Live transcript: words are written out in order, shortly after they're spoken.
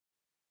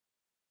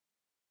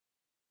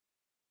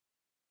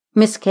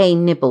Miss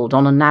Kane nibbled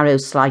on a narrow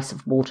slice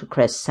of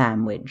watercress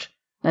sandwich.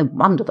 No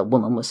wonder the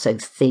woman was so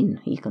thin,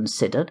 he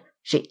considered.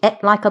 She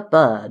ate like a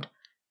bird.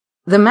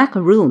 The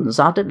macaroons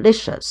are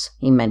delicious,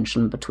 he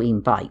mentioned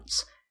between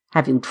bites.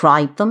 Have you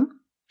tried them?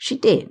 She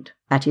did,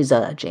 at his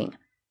urging.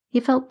 He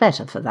felt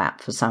better for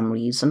that for some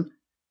reason.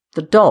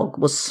 The dog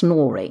was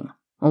snoring,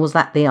 or was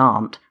that the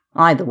aunt?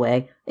 Either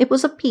way, it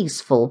was a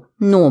peaceful,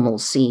 normal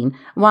scene,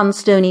 one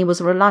Stoney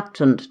was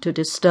reluctant to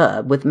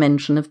disturb with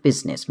mention of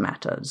business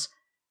matters.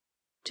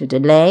 To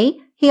delay,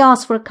 he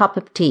asked for a cup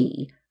of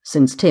tea,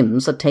 since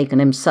Timms had taken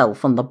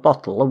himself and the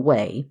bottle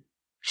away.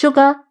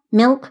 Sugar,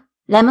 milk,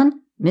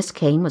 lemon? Miss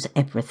Kane was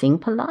everything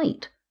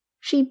polite.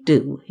 She'd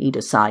do, he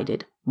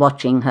decided,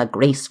 watching her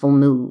graceful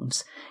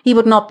moves. He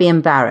would not be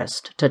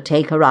embarrassed to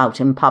take her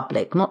out in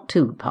public, not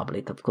too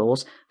public, of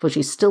course, for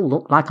she still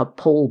looked like a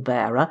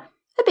pall-bearer.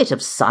 A bit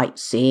of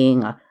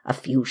sightseeing, a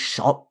few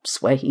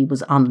shops where he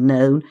was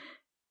unknown.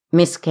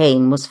 Miss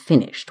Kane was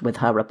finished with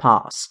her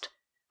repast.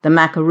 The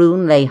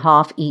macaroon lay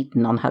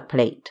half-eaten on her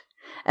plate.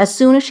 As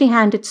soon as she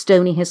handed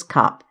Stoney his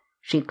cup,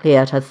 she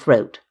cleared her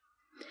throat.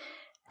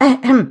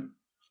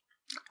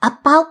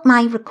 About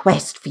my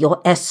request for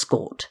your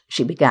escort,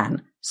 she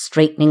began,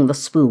 straightening the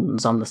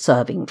spoons on the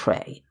serving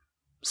tray.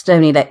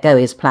 Stoney let go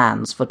his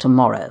plans for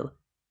tomorrow.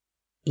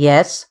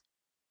 Yes?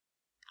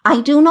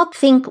 I do not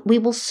think we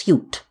will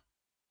suit.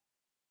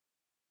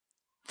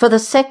 For the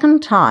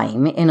second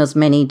time in as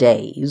many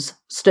days,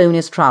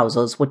 Stoney's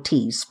trousers were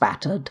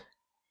tea-spattered.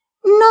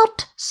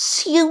 Not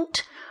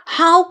suit?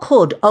 How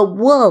could a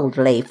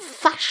worldly,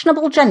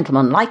 fashionable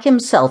gentleman like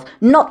himself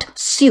not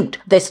suit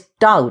this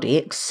dowdy,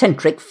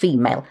 eccentric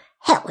female?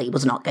 Hell, he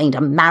was not going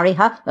to marry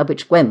her, at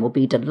which Gwen would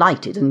be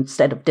delighted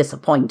instead of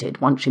disappointed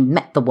once she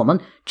met the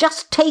woman.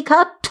 Just take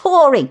her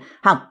touring!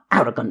 How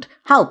arrogant!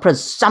 How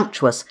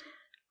presumptuous!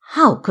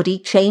 How could he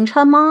change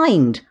her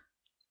mind?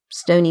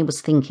 Stoney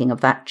was thinking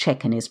of that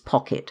cheque in his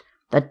pocket.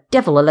 The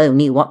devil alone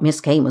knew what Miss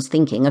Kane was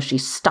thinking as she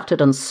stuttered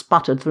and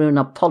sputtered through an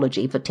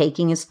apology for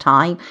taking his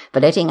time,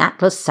 for letting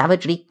Atlas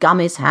savagely gum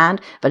his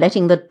hand, for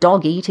letting the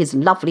dog eat his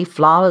lovely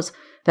flowers.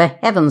 For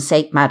heaven's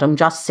sake, madam,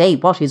 just say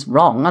what is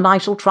wrong, and I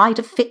shall try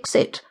to fix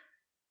it.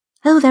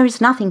 Oh, there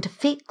is nothing to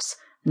fix.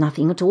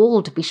 Nothing at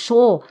all, to be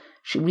sure.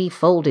 She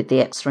refolded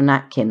the extra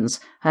napkins,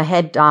 her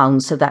head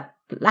down so that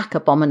black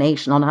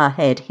abomination on her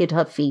head hid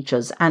her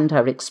features and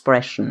her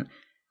expression.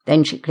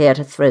 Then she cleared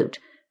her throat,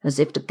 as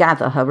if to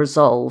gather her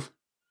resolve.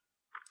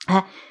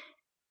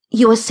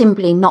 You are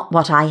simply not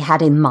what I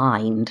had in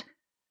mind.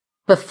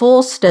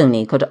 Before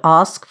Stoney could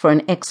ask for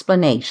an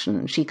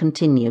explanation, she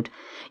continued,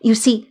 You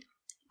see,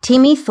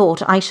 Timmy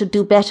thought I should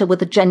do better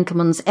with a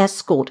gentleman's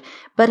escort,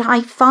 but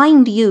I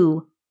find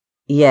you—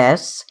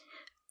 Yes?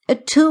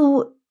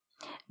 Too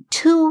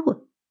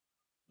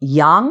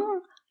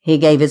young? He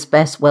gave his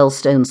best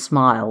Wellstone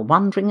smile,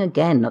 wondering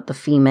again at the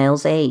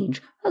female's age.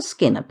 Her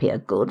skin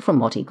appeared good from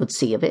what he could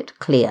see of it,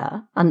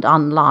 clear and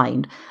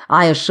unlined.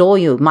 I assure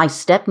you, my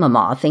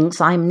stepmamma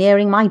thinks I am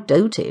nearing my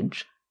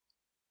dotage.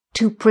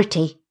 Too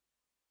pretty.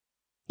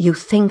 You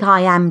think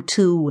I am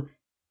too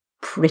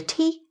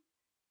pretty?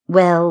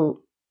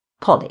 Well,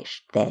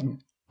 polished, then,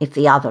 if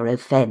the other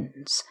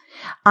offends.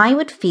 I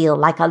would feel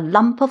like a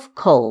lump of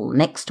coal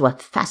next to a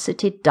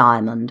faceted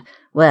diamond.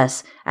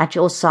 Worse, at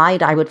your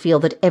side I would feel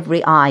that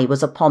every eye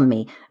was upon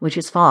me, which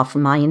is far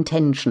from my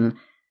intention.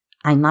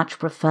 I much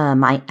prefer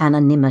my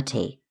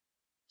anonymity.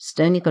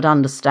 Stoney could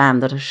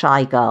understand that a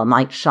shy girl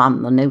might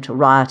shun the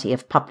notoriety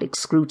of public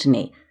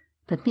scrutiny,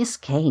 but Miss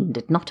Kane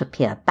did not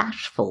appear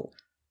bashful.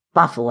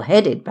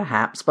 Buffle-headed,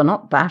 perhaps, but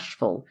not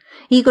bashful.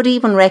 He could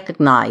even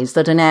recognize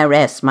that an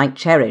heiress might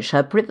cherish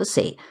her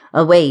privacy,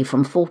 away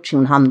from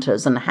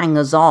fortune-hunters and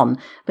hangers-on,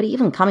 but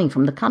even coming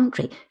from the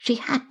country, she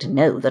had to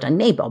know that a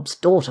nabob's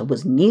daughter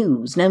was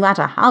news, no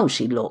matter how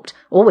she looked,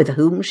 or with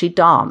whom she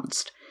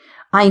danced.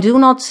 I do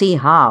not see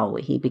how,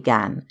 he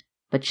began,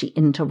 but she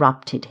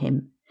interrupted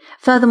him.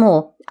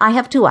 Furthermore, I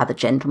have 2 other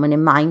gentlemen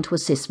in mind to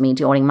assist me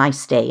during my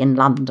stay in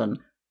London.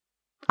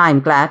 I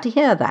am glad to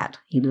hear that,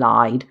 he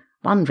lied,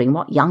 wondering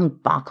what young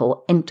buck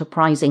or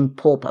enterprising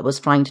pauper was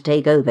trying to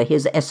take over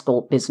his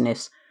escort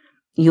business.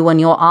 You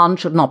and your aunt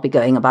should not be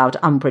going about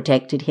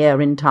unprotected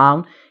here in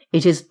town.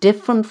 It is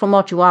different from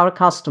what you are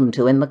accustomed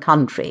to in the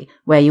country,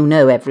 where you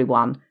know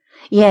everyone.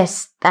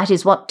 Yes, that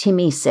is what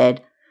Timmy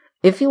said.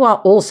 If you are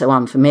also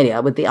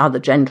unfamiliar with the other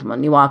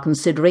gentleman you are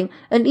considering,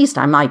 at least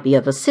I might be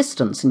of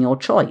assistance in your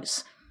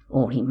choice.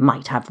 Or he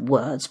might have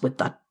words with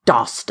the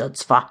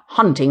dastards for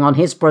hunting on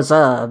his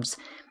preserves.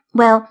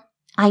 Well,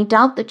 I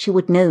doubt that you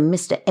would know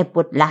Mr.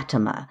 Edward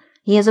Latimer.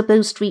 He is a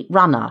Bow Street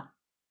runner.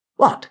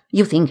 What,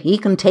 you think he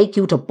can take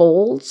you to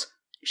balls?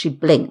 She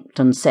blinked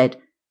and said,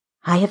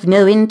 I have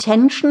no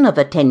intention of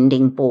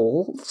attending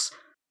balls.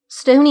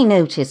 Stoney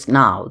noticed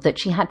now that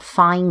she had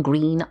fine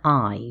green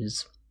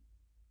eyes.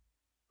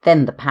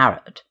 Then the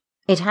parrot.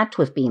 It had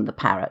to have been the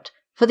parrot,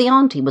 for the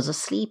auntie was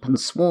asleep and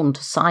sworn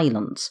to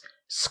silence,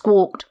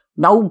 squawked,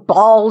 No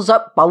balls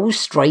at Bow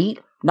Street,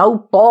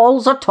 no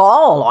balls at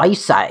all, I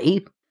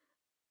say.